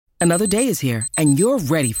Another day is here, and you're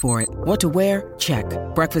ready for it. What to wear? Check.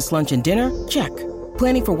 Breakfast, lunch, and dinner? Check.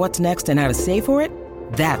 Planning for what's next and how to save for it?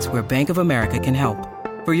 That's where Bank of America can help.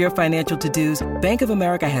 For your financial to-dos, Bank of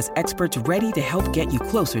America has experts ready to help get you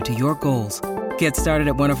closer to your goals. Get started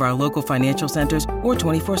at one of our local financial centers or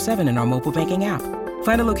 24/7 in our mobile banking app.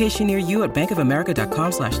 Find a location near you at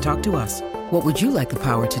bankofamerica.com/talktous. What would you like the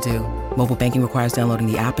power to do? Mobile banking requires downloading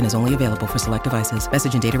the app and is only available for select devices.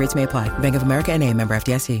 Message and data rates may apply. Bank of America N.A., member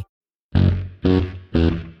FDIC.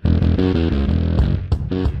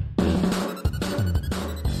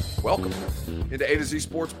 Welcome into A to Z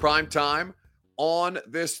Sports Prime Time on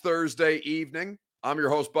this Thursday evening. I'm your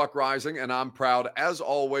host, Buck Rising, and I'm proud, as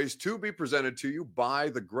always, to be presented to you by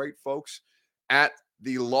the great folks at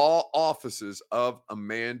the law offices of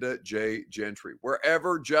Amanda J. Gentry.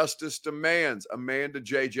 Wherever justice demands, Amanda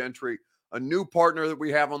J. Gentry, a new partner that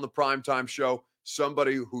we have on the Primetime Show,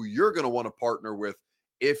 somebody who you're going to want to partner with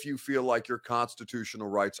if you feel like your constitutional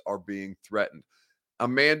rights are being threatened.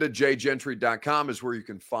 AmandaJGentry.com is where you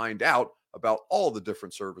can find out about all the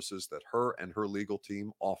different services that her and her legal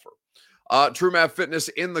team offer. TrueMath Fitness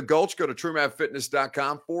in the Gulch. Go to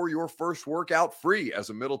TrueMathFitness.com for your first workout free as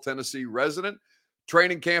a Middle Tennessee resident.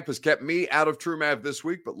 Training camp has kept me out of TrueMath this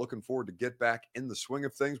week, but looking forward to get back in the swing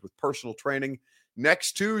of things with personal training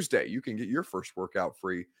next Tuesday. You can get your first workout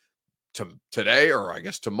free today, or I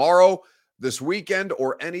guess tomorrow, this weekend,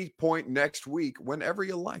 or any point next week, whenever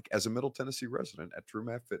you like, as a Middle Tennessee resident at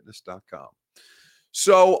TrueMathFitness.com.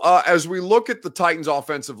 So as we look at the Titans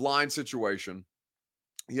offensive line situation,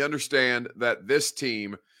 you understand that this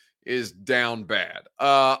team is down bad.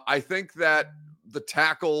 I think that the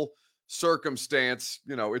tackle circumstance,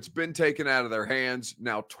 it's been taken out of their hands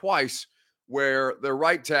now twice, where their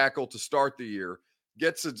right tackle to start the year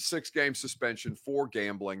gets a 6-game suspension for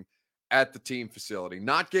gambling at the team facility.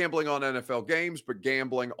 Not gambling on NFL games, but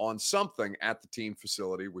gambling on something at the team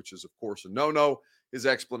facility, which is, of course, a no-no. His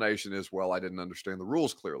explanation is, well, I didn't understand the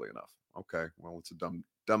rules clearly enough. Okay, well, it's a dumb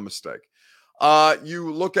mistake.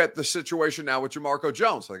 You look at the situation now with Jamarco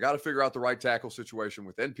Jones. So they got to figure out the right tackle situation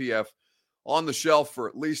with NPF on the shelf for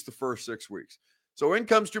at least the first 6 weeks. So in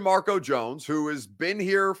comes Jamarco Jones, who has been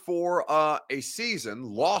here for a season,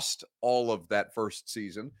 lost all of that first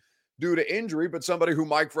season due to injury, but somebody who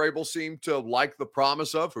Mike Vrabel seemed to like the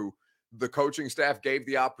promise of, who the coaching staff gave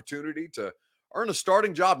the opportunity to earn a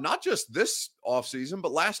starting job, not just this offseason,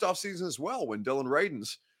 but last offseason as well, when Dylan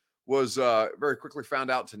Radins was very quickly found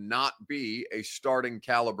out to not be a starting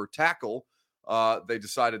caliber tackle. They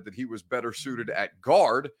decided that he was better suited at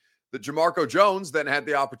guard. That Jamarco Jones then had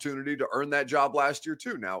the opportunity to earn that job last year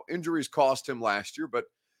too. Now, injuries cost him last year, but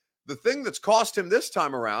the thing that's cost him this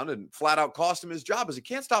time around and flat out cost him his job is he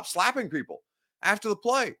can't stop slapping people after the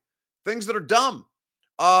play. Things that are dumb.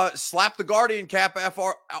 Slapped the Guardian cap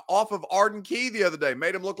off of Arden Key the other day.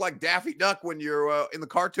 Made him look like Daffy Duck when you're in the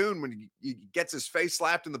cartoon when he gets his face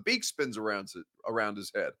slapped and the beak spins around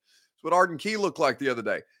his head. That's what Arden Key looked like the other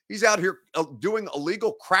day. He's out here doing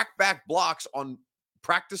illegal crackback blocks on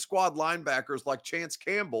practice squad linebackers like Chance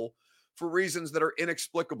Campbell for reasons that are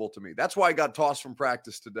inexplicable to me. That's why he got tossed from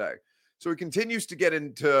practice today. So he continues to get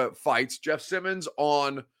into fights. Jeff Simmons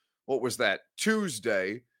on, what was that,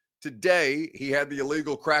 Tuesday. Today, he had the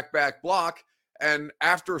illegal crackback block. And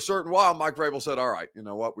after a certain while, Mike Vrabel said, all right, you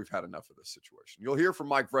know what? We've had enough of this situation. You'll hear from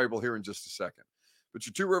Mike Vrabel here in just a second. But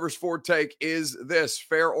your Two Rivers Ford take is this: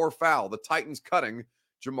 fair or foul? The Titans cutting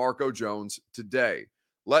Jamarco Jones today.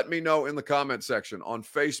 Let me know in the comment section on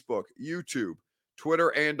Facebook, YouTube, Twitter,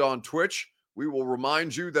 and on Twitch. We will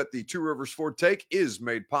remind you that the Two Rivers Ford take is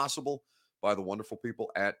made possible by the wonderful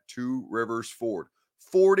people at Two Rivers Ford.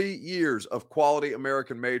 40 years of quality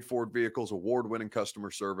American-made Ford vehicles, award-winning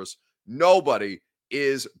customer service. Nobody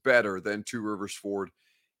is better than Two Rivers Ford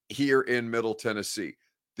here in Middle Tennessee.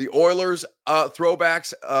 The Oilers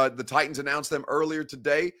throwbacks, the Titans announced them earlier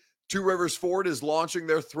today. Two Rivers Ford is launching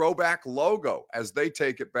their throwback logo as they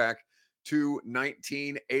take it back to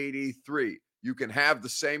 1983. You can have the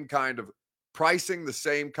same kind of pricing, the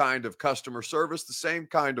same kind of customer service, the same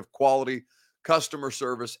kind of quality customer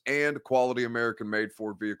service and quality American-made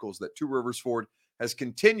Ford vehicles that Two Rivers Ford has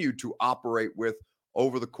continued to operate with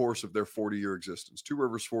over the course of their 40-year existence. Two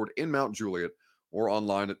Rivers Ford in Mount Juliet or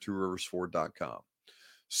online at tworiversford.com.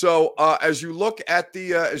 So as you look at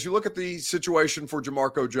the situation for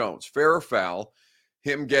Jamarco Jones, fair or foul,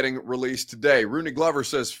 him getting released today. Rooney Glover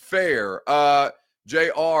says fair.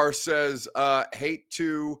 JR says hate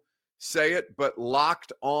to say it, but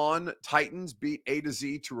Locked On Titans beat A to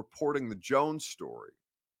Z to reporting the Jones story.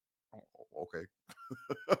 Oh, okay.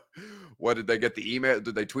 What, did they get the email?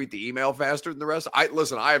 Did they tweet the email faster than the rest? I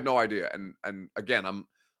have no idea. And again,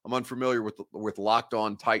 I'm unfamiliar with Locked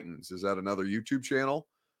On Titans. Is that another YouTube channel?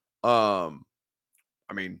 I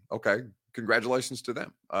mean, okay, congratulations to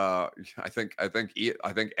them. I think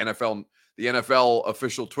NFL, the NFL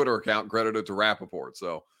official Twitter account credited to Rappaport.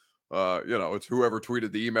 So, it's whoever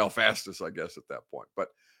tweeted the email fastest, I guess, at that point. But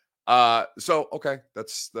so okay,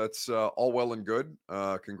 that's all well and good.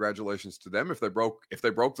 Congratulations to them. If they broke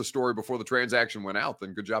the story before the transaction went out,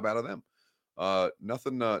 then good job out of them.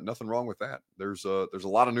 Nothing wrong with that. There's a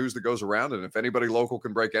lot of news that goes around, and if anybody local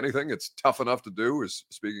can break anything, it's tough enough to do. Is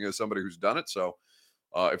speaking as somebody who's done it. So,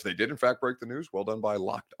 if they did in fact break the news, well done by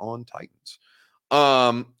Locked On Titans.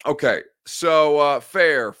 Okay, so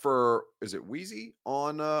fair for, is it Wheezy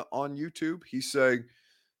on YouTube? He's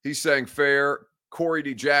saying fair. Corey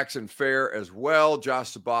D. Jackson, fair as well.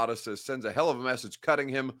 Josh Sabata says, sends a hell of a message cutting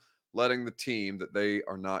him, letting the team that they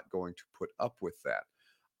are not going to put up with that.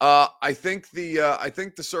 I think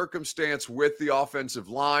the circumstance with the offensive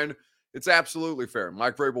line, it's absolutely fair.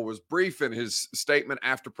 Mike Vrabel was brief in his statement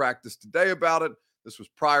after practice today about it. This was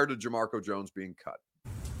prior to Jamarco Jones being cut.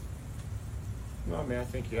 No, I mean, I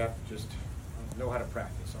think you have to just know how to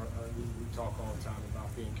practice. We talk all the time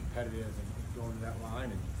about being competitive and going to that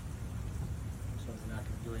line, and so we're not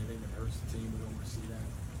going to do anything that hurts the team. We don't want to see that.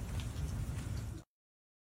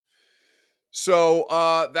 So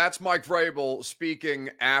that's Mike Vrabel speaking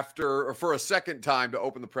for a second time to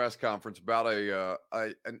open the press conference about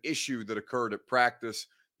an issue that occurred at practice.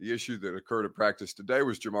 The issue that occurred at practice today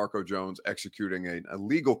was Jamarco Jones executing an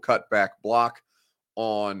illegal cutback block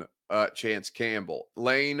on Chance Campbell.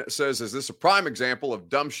 Lane says, is this a prime example of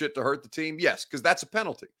dumb shit to hurt the team? Yes, because that's a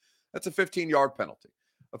penalty. That's a 15-yard penalty.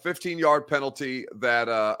 A 15-yard penalty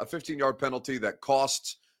that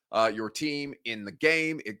costs your team in the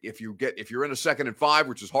game. If you're in a 2nd and 5,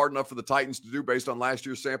 which is hard enough for the Titans to do based on last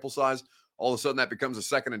year's sample size, all of a sudden that becomes a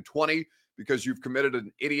 2nd and 20 because you've committed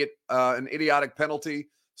an idiotic penalty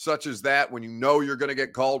such as that. When you know you're going to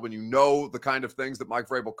get called, when you know the kind of things that Mike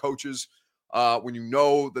Vrabel coaches, when you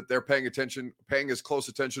know that they're paying as close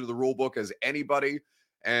attention to the rule book as anybody,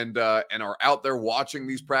 and are out there watching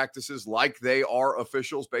these practices like they are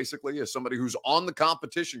officials, basically, as somebody who's on the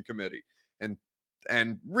competition committee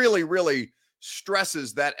and really, really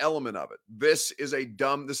stresses that element of it. This is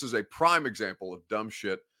a prime example of dumb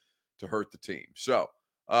shit to hurt the team. So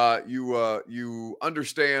you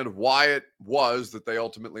understand why it was that they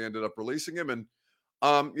ultimately ended up releasing him. And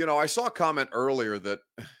I saw a comment earlier that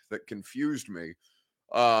confused me.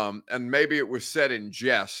 And maybe it was said in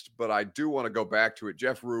jest, but I do want to go back to it.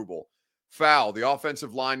 Jeff Rubel, foul. The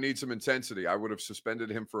offensive line needs some intensity. I would have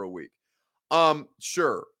suspended him for a week.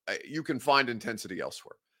 Sure, you can find intensity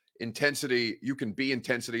elsewhere. Intensity, you can be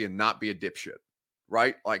intensity and not be a dipshit,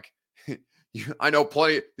 right? Like, I know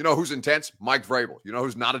plenty. You know who's intense? Mike Vrabel. You know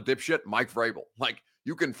who's not a dipshit? Mike Vrabel. Like,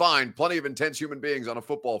 you can find plenty of intense human beings on a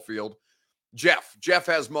football field. Jeff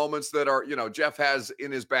has moments that are, Jeff has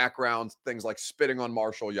in his background things like spitting on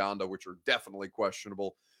Marshall Yanda, which are definitely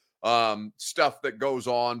questionable. Stuff that goes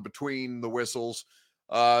on between the whistles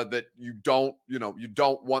that you don't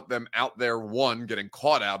want them out there, getting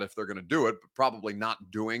caught out if they're going to do it, but probably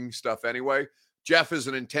not doing stuff anyway. Jeff is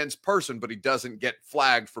an intense person, but he doesn't get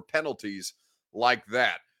flagged for penalties like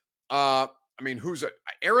that.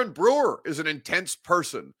 Aaron Brewer is an intense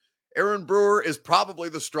person. Aaron Brewer is probably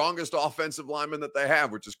the strongest offensive lineman that they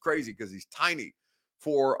have, which is crazy because he's tiny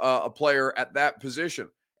for a player at that position.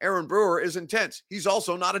 Aaron Brewer is intense. He's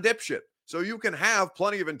also not a dipshit. So you can have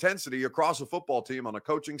plenty of intensity across a football team, on a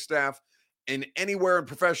coaching staff, and anywhere in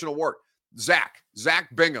professional work. Zach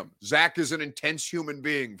Bingham. Zach is an intense human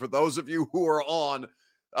being. For those of you who are on,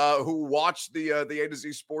 who watch the A to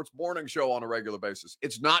Z Sports morning show on a regular basis,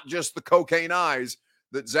 it's not just the cocaine eyes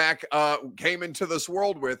that Zach came into this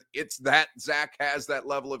world with. It's that Zach has that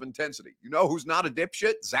level of intensity. You know who's not a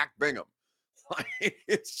dipshit? Zach Bingham.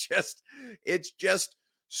 It's just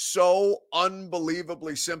so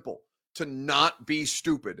unbelievably simple to not be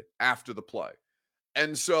stupid after the play.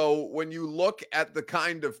 And so when you look at the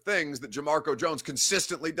kind of things that Jamarco Jones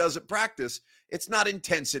consistently does at practice, it's not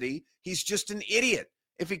intensity. He's just an idiot.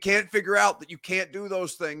 If he can't figure out that you can't do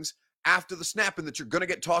those things after the snap and that you're going to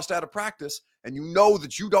get tossed out of practice, and you know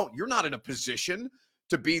that you're not in a position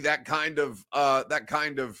to be that kind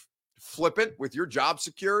of flippant with your job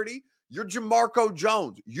security. You're Jamarco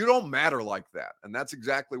Jones. You don't matter like that. And that's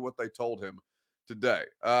exactly what they told him today.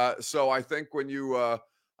 So I think when you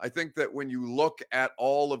look at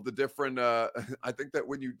all of the different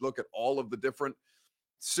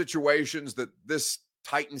situations that this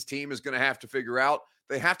Titans team is going to have to figure out,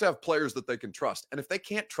 they have to have players that they can trust. And if they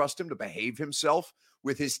can't trust him to behave himself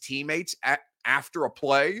with his teammates after a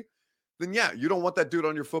play, then yeah, you don't want that dude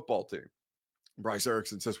on your football team. Bryce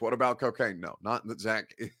Erickson says, what about cocaine? No, not that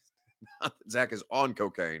Zach, not that Zach is on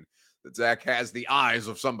cocaine, that Zach has the eyes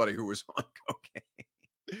of somebody who is on cocaine.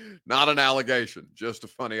 Not an allegation, just a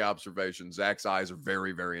funny observation. Zach's eyes are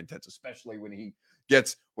very, very intense, especially when he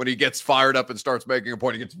gets fired up and starts making a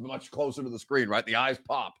point. He gets much closer to the screen, right? The eyes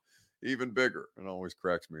pop even bigger. It always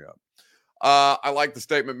cracks me up. I like the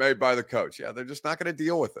statement made by the coach. Yeah, they're just not going to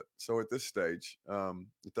deal with it. So at this stage,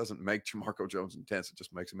 it doesn't make Jamarco Jones intense. It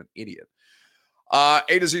just makes him an idiot. A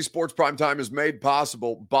to Z Sports Primetime is made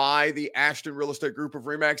possible by the Ashton Real Estate Group of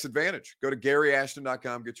RE/MAX Advantage. Go to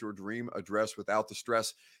GaryAshton.com, get your dream address without the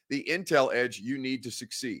stress. The intel edge you need to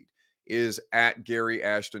succeed is at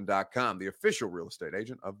GaryAshton.com, the official real estate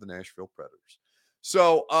agent of the Nashville Predators.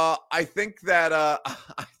 So I think that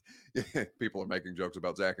people are making jokes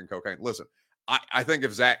about Zach and cocaine. Listen, I think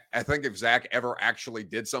if Zach ever actually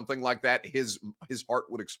did something like that, his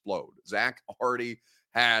heart would explode. Zach already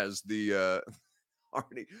has the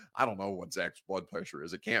I don't know what Zach's blood pressure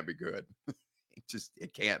is. It can't be good.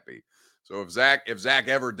 It can't be. So if Zach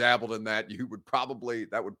ever dabbled in that,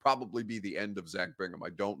 that would probably be the end of Zach Bingham.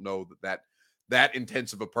 I don't know that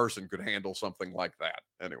intense of a person could handle something like that.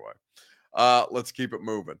 Anyway, let's keep it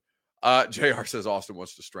moving. JR says Austin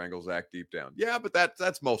wants to strangle Zach deep down. Yeah, but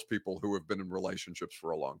that's most people who have been in relationships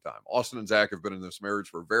for a long time. Austin and Zach have been in this marriage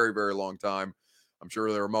for a very, very long time. I'm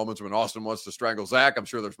sure there are moments when Austin wants to strangle Zach. I'm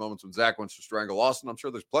sure there's moments when Zach wants to strangle Austin. I'm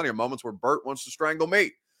sure there's plenty of moments where Bert wants to strangle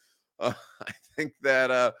me. I think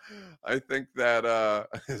that the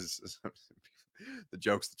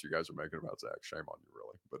jokes that you guys are making about Zach, shame on you,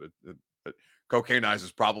 really. But cocaine eyes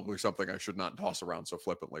is probably something I should not toss around so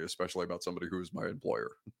flippantly, especially about somebody who is my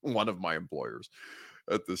employer, one of my employers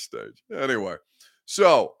at this stage. Anyway,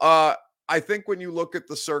 so I think when you look at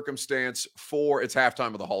the circumstance it's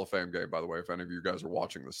halftime of the Hall of Fame game, by the way, if any of you guys are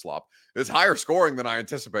watching this slop, it's higher scoring than I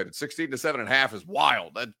anticipated. 16-7.5 is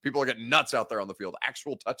wild. People are getting nuts out there on the field.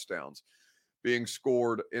 Actual touchdowns being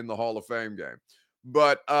scored in the Hall of Fame game.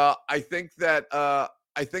 But I think that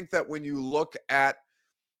when you look at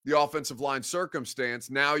the offensive line circumstance,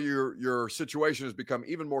 now your situation has become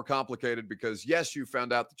even more complicated because, yes, you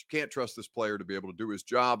found out that you can't trust this player to be able to do his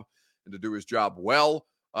job and to do his job well.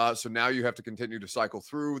 So now you have to continue to cycle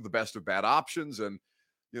through the best of bad options. And,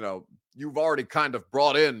 you've already kind of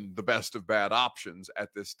brought in the best of bad options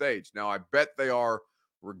at this stage. Now, I bet they are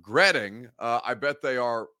regretting. I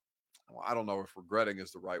don't know if regretting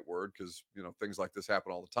is the right word because, things like this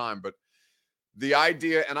happen all the time. But the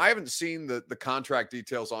idea, and I haven't seen the contract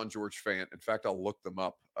details on George Fant. In fact, I'll look them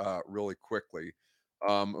up really quickly,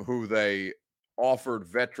 who they offered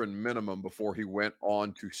veteran minimum before he went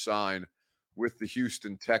on to sign with the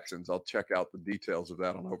Houston Texans. I'll check out the details of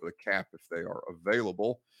that on Over the Cap if they are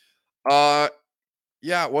available. Yeah,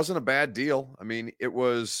 it wasn't a bad deal. I mean, it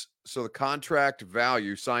was, so the contract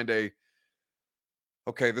value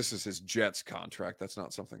okay, this is his Jets contract. That's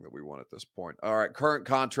not something that we want at this point. All right, current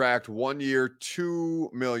contract, 1 year,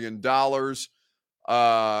 $2 million. 1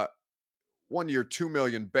 year, $2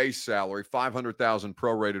 million base salary, $500,000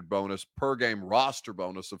 prorated bonus, per game roster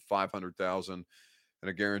bonus of $500,000. And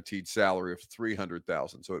a guaranteed salary of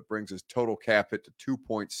 $300,000. So it brings his total cap hit to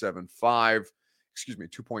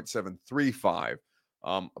 2.735.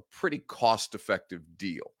 A pretty cost-effective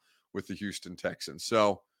deal with the Houston Texans.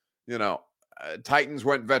 So, Titans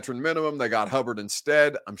went veteran minimum. They got Hubbard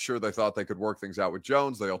instead. I'm sure they thought they could work things out with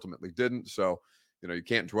Jones. They ultimately didn't. So, you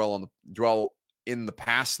can't dwell in the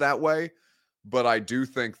past that way. But I do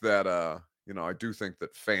think that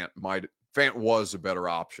Fant was a better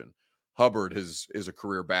option. Hubbard is a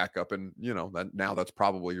career backup, and that's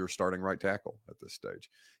probably your starting right tackle at this stage.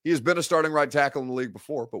 He has been a starting right tackle in the league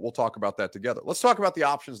before, but we'll talk about that together. Let's talk about the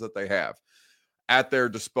options that they have at their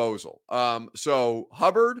disposal. So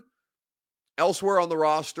Hubbard, elsewhere on the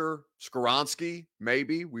roster, Skoronski,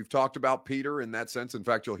 maybe. We've talked about Peter in that sense. In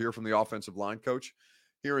fact, you'll hear from the offensive line coach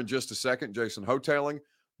here in just a second, Jason Hoteling.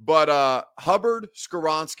 But Hubbard,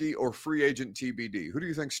 Skoronski, or free agent TBD, who do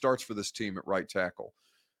you think starts for this team at right tackle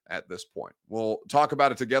at this point? We'll talk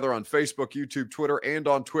about it together on Facebook, YouTube, Twitter, and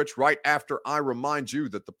on Twitch right after I remind you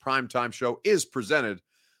that the Primetime Show is presented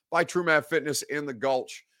by TrueMath Fitness in the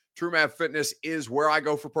Gulch. TrueMath Fitness is where I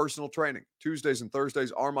go for personal training. Tuesdays and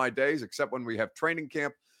Thursdays are my days, except when we have training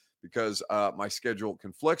camp because my schedule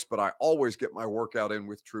conflicts, but I always get my workout in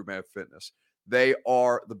with TrueMath Fitness. They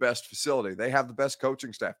are the best facility. They have the best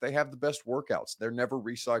coaching staff. They have the best workouts. They're never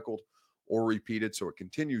recycled or repeated, so it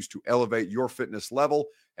continues to elevate your fitness level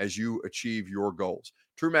as you achieve your goals.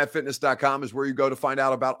 TrueMathFitness.com is where you go to find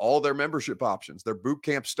out about all their membership options, their boot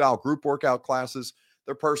camp style group workout classes,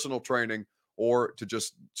 their personal training, or to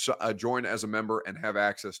just join as a member and have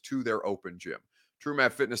access to their open gym.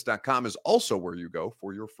 TrueMathFitness.com is also where you go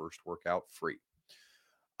for your first workout free.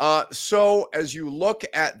 So as you look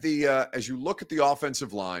at the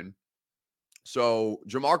offensive line, so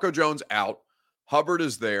Jamarco Jones out, Hubbard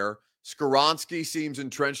is there. Skoronski seems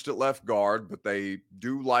entrenched at left guard, but they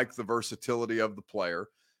do like the versatility of the player.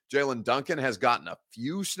 Jalen Duncan has gotten a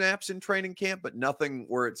few snaps in training camp, but nothing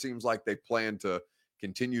where it seems like they plan to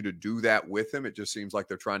continue to do that with him. It just seems like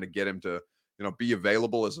they're trying to get him to, be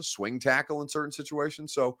available as a swing tackle in certain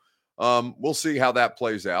situations. So we'll see how that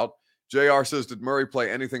plays out. JR says, did Murray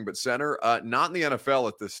play anything but center? Not in the NFL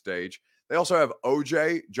at this stage. They also have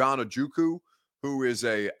OJ, John Ojukwu, who is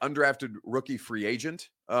a undrafted rookie free agent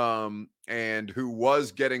and who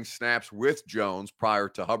was getting snaps with Jones prior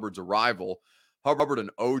to Hubbard's arrival. Hubbard and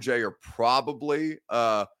OJ are probably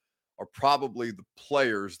the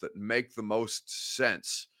players that make the most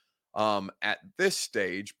sense at this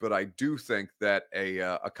stage. But I do think that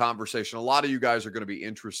a conversation, a lot of you guys are going to be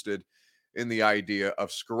interested in the idea of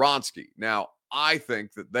Skoronski. Now, I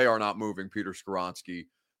think that they are not moving Peter Skoronski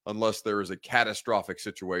unless there is a catastrophic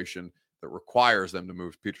situation that requires them to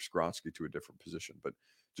move Peter Skoronski to a different position. But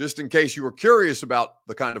just in case you were curious about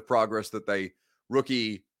the kind of progress that they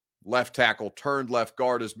rookie left tackle turned left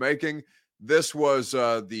guard is making, this was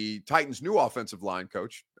the Titans' new offensive line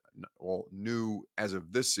coach, well, new as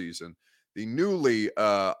of this season, the newly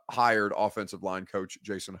hired offensive line coach,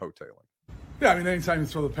 Jason Hotaling. Yeah, I mean, anytime you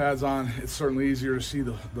throw the pads on, it's certainly easier to see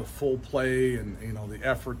the full play and, the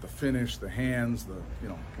effort, the finish, the hands, we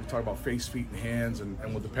talk about face, feet, and hands,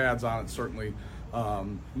 and with the pads on, it's certainly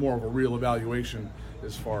more of a real evaluation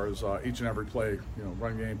as far as each and every play,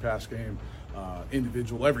 run game, pass game,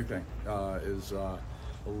 individual, everything is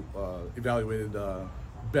evaluated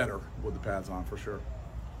better with the pads on for sure.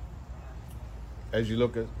 As you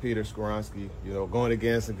look at Peter Skoronski, going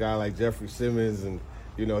against a guy like Jeffrey Simmons and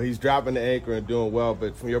he's dropping the anchor and doing well,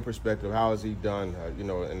 but from your perspective, how has he done,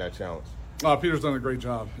 in that challenge? Peter's done a great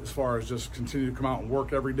job as far as just continue to come out and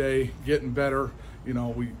work every day, getting better.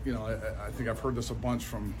 I think I've heard this a bunch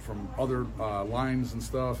from other lines and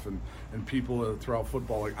stuff and people throughout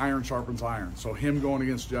football, like iron sharpens iron. So him going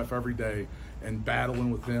against Jeff every day and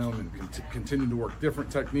battling with him and continuing to work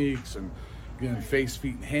different techniques and, again, face,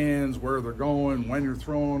 feet, and hands, where they're going, when you're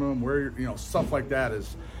throwing them, where you're, stuff like that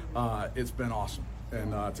is, it's been awesome.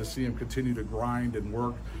 And to see him continue to grind and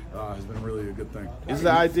work has been really a good thing. Is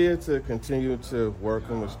the idea to continue to work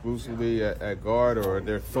him exclusively at guard, or are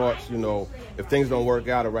there thoughts, if things don't work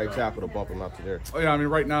out at right tackle, to bump him out to there? Oh, yeah, I mean,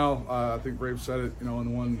 right now, I think Graves said it, in the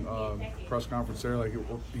one press conference there, like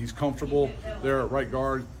he's comfortable there at right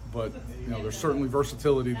guard, but, there's certainly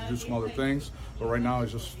versatility to do some other things. But right now,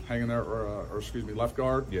 he's just hanging there, left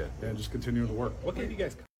guard, and just continuing to work. What gave you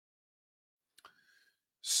guys?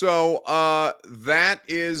 So that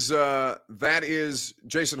is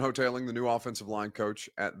Jason Hotaling, the new offensive line coach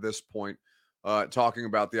at this point, talking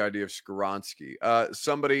about the idea of Skoronski.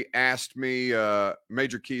 Somebody asked me,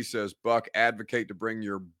 Major Key says, Buck, advocate to bring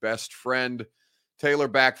your best friend Taylor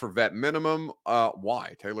back for vet minimum.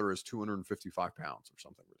 Why? Taylor is 255 pounds or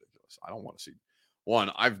something ridiculous. I don't want to see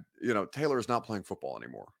one. Taylor is not playing football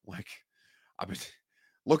anymore.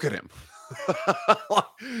 Look at him.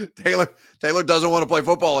 Taylor doesn't want to play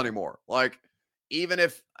football anymore. Even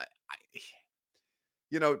if,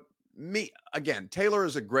 Taylor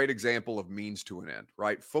is a great example of means to an end,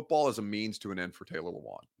 right? Football is a means to an end for Taylor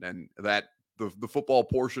Lewan. And that the football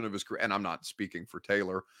portion of his career, and I'm not speaking for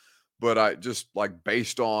Taylor, but I just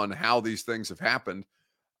based on how these things have happened,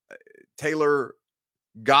 Taylor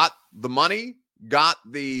got the money, got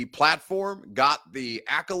the platform, got the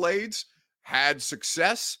accolades, had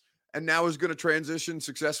success, and now is going to transition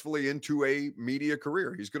successfully into a media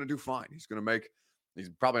career. He's going to do fine. He's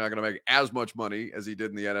probably not going to make as much money as he did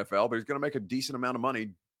in the NFL, but he's going to make a decent amount of money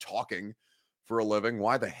talking for a living.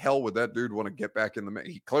 Why the hell would that dude want to get back in the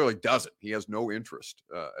He clearly doesn't. He has no interest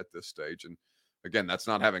at this stage. And again, that's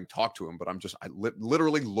not having talked to him, but I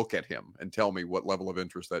literally look at him and tell me what level of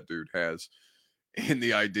interest that dude has in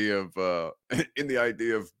the idea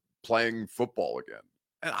of playing football again.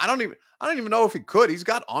 And I don't even know if he could. He's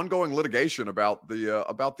got ongoing litigation about the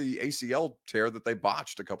ACL tear that they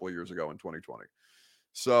botched a couple of years ago in 2020.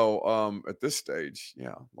 So at this stage,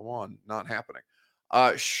 Lewan, not happening.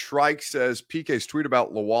 Shrike says PK's tweet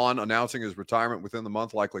about Lewan announcing his retirement within the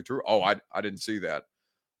month likely true. Oh, I didn't see that.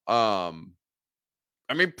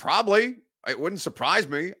 Probably. It wouldn't surprise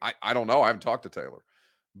me. I don't know. I haven't talked to Taylor.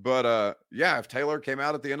 But if Taylor came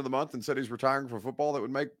out at the end of the month and said he's retiring from football, that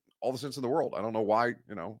would make all the sense in the world. I don't know why,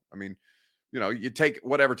 you take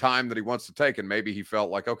whatever time that he wants to take. And maybe he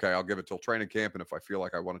felt like, okay, I'll give it till training camp. And if I feel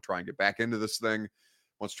like I want to try and get back into this thing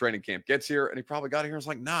once training camp gets here, and he probably got here and was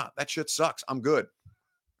like, nah, that shit sucks. I'm good.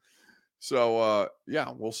 So,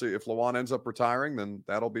 we'll see. If Lewan ends up retiring, then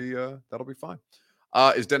that'll be fine.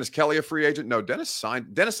 Is Dennis Kelly a free agent? No, Dennis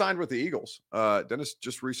signed with the Eagles. Dennis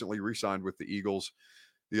just recently re-signed with the Eagles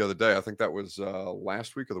the other day. I think that was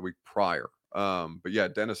last week or the week prior. But yeah,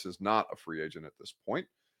 Dennis is not a free agent at this point.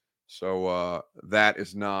 So that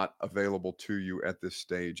is not available to you at this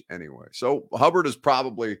stage anyway. So Hubbard is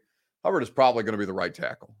probably going to be the right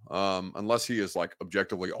tackle. Unless he is like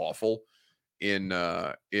objectively awful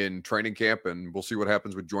in training camp, and we'll see what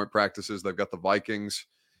happens with joint practices. They've got the Vikings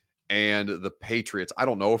and the Patriots. I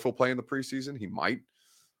don't know if he'll play in the preseason. He might.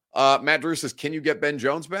 Matt Drew says, can you get Ben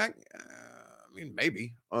Jones back? I mean,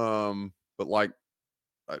 maybe. But like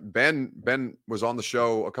Ben was on the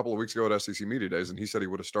show a couple of weeks ago at SEC Media Days, and he said he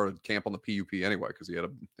would have started camp on the PUP anyway because he had,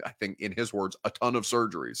 I think, in his words, a ton of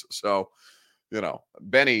surgeries. So,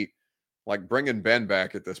 Benny, like bringing Ben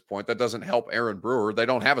back at this point, that doesn't help Aaron Brewer. They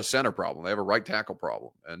don't have a center problem. They have a right tackle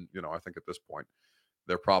problem. And, I think at this point,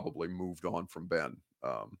 they're probably moved on from Ben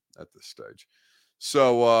at this stage.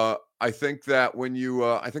 So I think that when you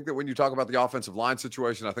talk about the offensive line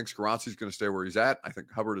situation, I think Skoronski's going to stay where he's at. I think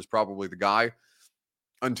Hubbard is probably the guy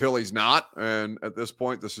until he's not. And at this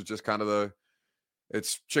point, this is just kind of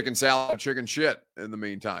it's chicken salad, chicken shit in the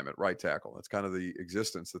meantime at right tackle. That's kind of the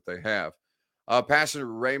existence that they have. Pastor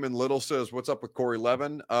Raymond Little says, what's up with Corey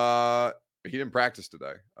Levin? He didn't practice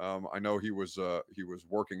today. I know he was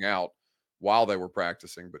working out while they were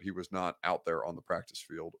practicing, but he was not out there on the practice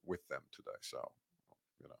field with them today. So,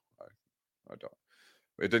 I don't.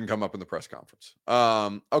 It didn't come up in the press conference.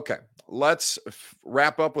 Okay, let's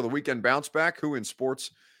wrap up with a weekend bounce back. Who in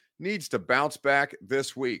sports needs to bounce back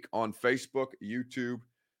this week on Facebook, YouTube,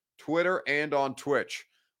 Twitter, and on Twitch?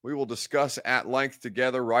 We will discuss at length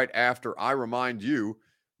together right after I remind you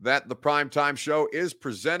that the Primetime Show is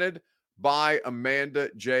presented by Amanda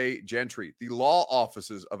J. Gentry, the law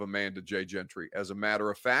offices of Amanda J. Gentry. As a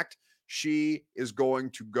matter of fact, she is going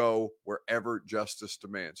to go wherever justice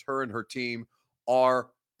demands. Her and her team are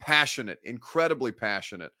passionate, incredibly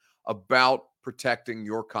passionate about protecting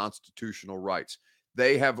your constitutional rights.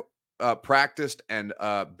 They have practiced and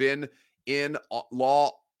been in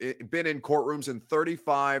courtrooms in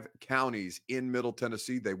 35 counties in Middle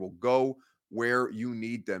Tennessee. They will go where you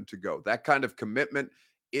need them to go. That kind of commitment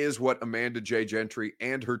is what Amanda J. Gentry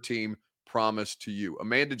and her team promise to you.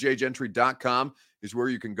 AmandaJGentry.com is where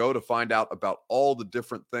you can go to find out about all the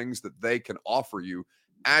different things that they can offer you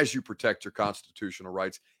as you protect your constitutional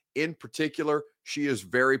rights. In particular, she is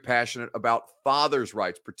very passionate about fathers'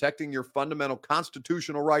 rights, protecting your fundamental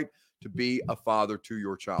constitutional right to be a father to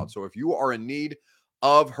your child. So if you are in need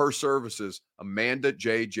of her services,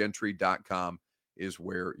 AmandaJGentry.com is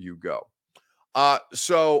where you go.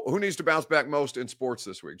 So who needs to bounce back most in sports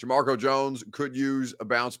this week? Jamarco Jones could use a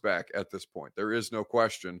bounce back at this point. There is no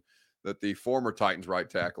question that the former Titans right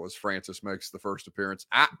tackle, as Francis makes the first appearance,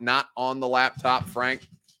 not on the laptop, Frank.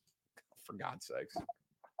 For God's sakes.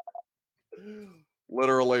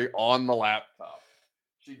 Literally on the laptop.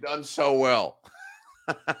 She done so well.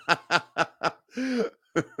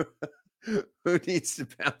 Who needs to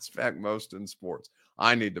bounce back most in sports?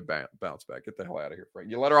 I need to bounce back. Get the hell out of here,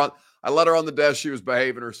 Frank. I let her on the desk. She was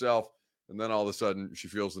behaving herself. And then all of a sudden she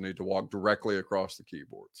feels the need to walk directly across the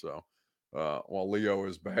keyboard. So while Leo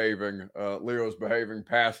is behaving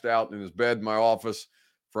passed out in his bed in my office,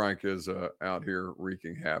 Frank is out here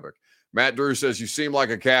wreaking havoc. Matt Drew says, you seem like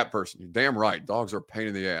a cat person. You're damn right. Dogs are a pain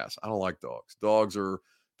in the ass. I don't like dogs. Dogs are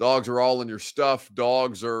all in your stuff.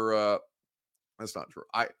 Dogs are, that's not true.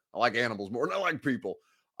 I like animals more than I like people.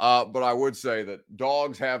 But I would say that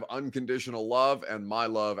dogs have unconditional love, and my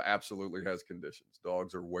love absolutely has conditions.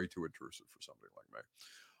 Dogs are way too intrusive for somebody like me.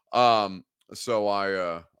 So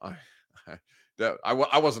I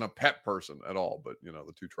wasn't a pet person at all, but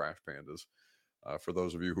the two trash pandas. For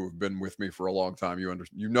those of you who have been with me for a long time,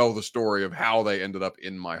 you know the story of how they ended up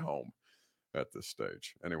in my home at this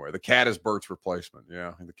stage. Anyway, the cat is Bert's replacement.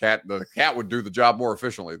 Yeah, the cat would do the job more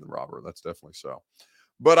efficiently than Robert. That's definitely so.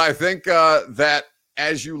 But I think that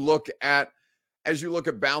as you look at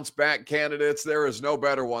bounce back candidates, there is no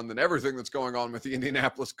better one than everything that's going on with the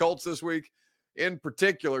Indianapolis Colts this week. In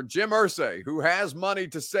particular, Jim Irsay, who has money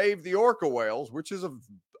to save the orca whales, which is a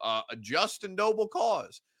just and noble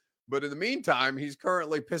cause. But in the meantime, he's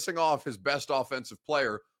currently pissing off his best offensive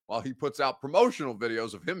player while he puts out promotional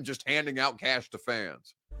videos of him just handing out cash to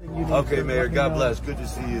fans. Okay, Mayor. God bless. Good to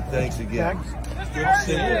see you. Thanks again. Mr.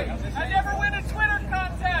 Irsay, I never win a Twitter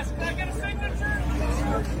contest. Can I get a signature?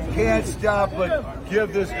 Can't stop but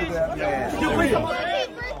give this to that man. Oh my God.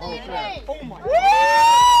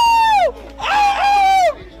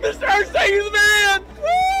 Oh! Mr. Irsay, you're the man!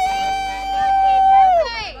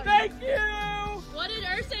 Thank you! What did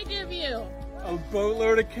Irsay give you? A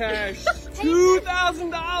boatload of cash.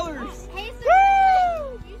 $2,000!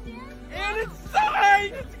 Woo! And it's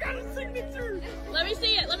signed! It's got a signature! Let me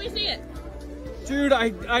see it. Let me see it. Dude, I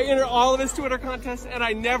enter all of his Twitter contests and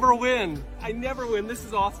I never win. I never win. This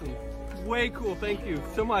is awesome. Way cool. Thank you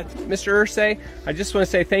so much. Mr. Irsay, I just want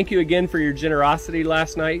to say thank you again for your generosity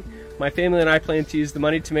last night. My family and I plan to use the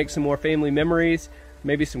money to make some more family memories,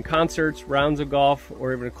 maybe some concerts, rounds of golf,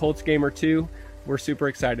 or even a Colts game or two. We're super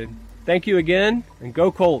excited. Thank you again, and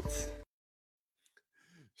go Colts.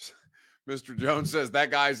 Mr. Jones says that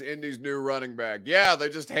guy's Indy's new running back. Yeah, they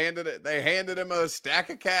just handed him a stack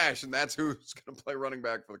of cash, and that's who's going to play running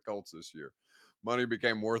back for the Colts this year. Money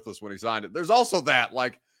became worthless when he signed it. There's also that,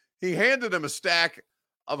 like, he handed him a stack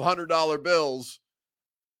of $100 bills,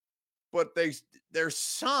 but they're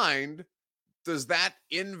signed. Does that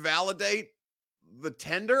invalidate the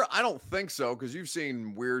tender? I don't think so, because you've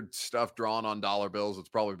seen weird stuff drawn on dollar bills. It's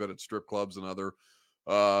probably been at strip clubs and other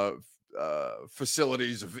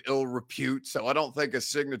facilities of ill repute. So I don't think a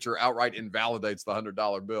signature outright invalidates the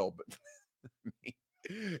 $100 bill, but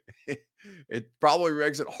it probably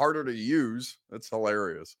makes it harder to use. That's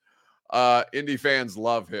hilarious. Indy fans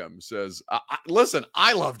love him. Says, listen,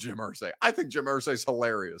 I love Jim Irsay. I think Jim Irsay's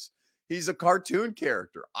hilarious. He's a cartoon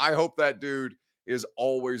character. I hope that dude is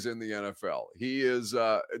always in the NFL. He is,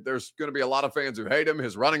 there's going to be a lot of fans who hate him.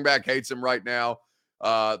 His running back hates him right now.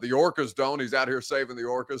 The Orcas don't. He's out here saving the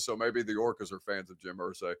Orcas, so maybe the Orcas are fans of Jim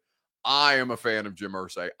Irsay. I am a fan of Jim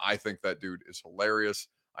Irsay. I think that dude is hilarious.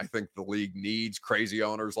 I think the league needs crazy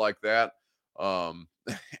owners like that. And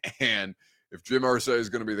if Jim Irsay is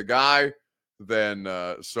going to be the guy, then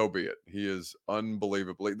so be it. He is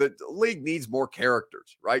unbelievably. The league needs more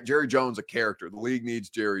characters, right? Jerry Jones a character. The league needs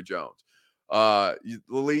Jerry Jones. The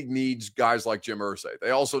league needs guys like Jim Irsay. They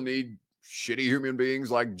also need shitty human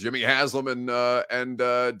beings like Jimmy Haslam and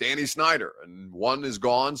Danny Snyder. And one is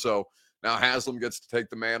gone, so now Haslam gets to take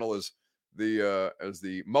the mantle as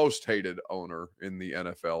the most hated owner in the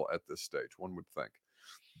NFL at this stage, one would think.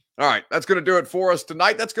 All right, that's going to do it for us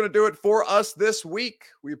tonight. That's going to do it for us this week.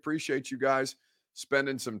 We appreciate you guys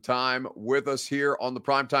spending some time with us here on the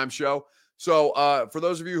Primetime Show. So for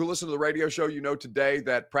those of you who listen to the radio show, you know today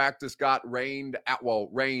that practice got rained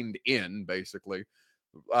in, basically.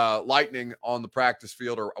 Lightning on the practice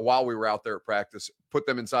field, or while we were out there at practice, put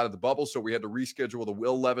them inside of the bubble. So we had to reschedule the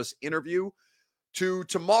Will Levis interview to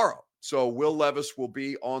tomorrow. So Will Levis will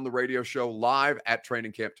be on the radio show live at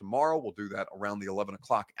training camp tomorrow. We'll do that around the 11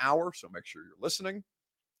 o'clock hour. So make sure you're listening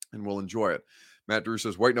and we'll enjoy it. Matt Drew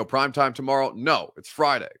says, wait, no prime time tomorrow? No, it's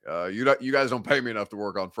Friday. You guys don't pay me enough to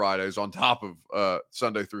work on Fridays on top of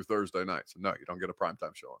Sunday through Thursday nights. So no, you don't get a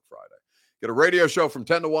primetime show on Friday. Get a radio show from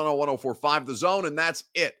 10 to 1 on 104.5 The Zone, and that's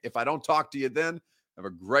it. If I don't talk to you then, have a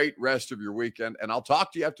great rest of your weekend, and I'll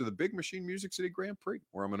talk to you after the Big Machine Music City Grand Prix,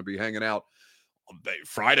 where I'm going to be hanging out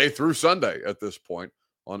Friday through Sunday at this point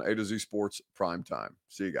on A to Z Sports Primetime.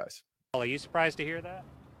 See you guys. Are you surprised to hear that?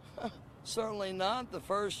 Certainly not. The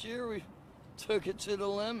first year we took it to the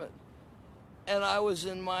limit. And I was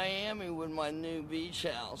in Miami with my new beach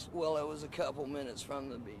house. Well, it was a couple minutes from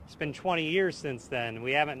the beach. It's been 20 years since then.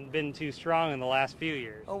 We haven't been too strong in the last few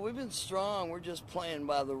years. Oh, we've been strong. We're just playing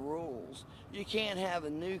by the rules. You can't have a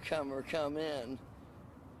newcomer come in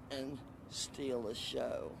and steal the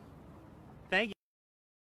show.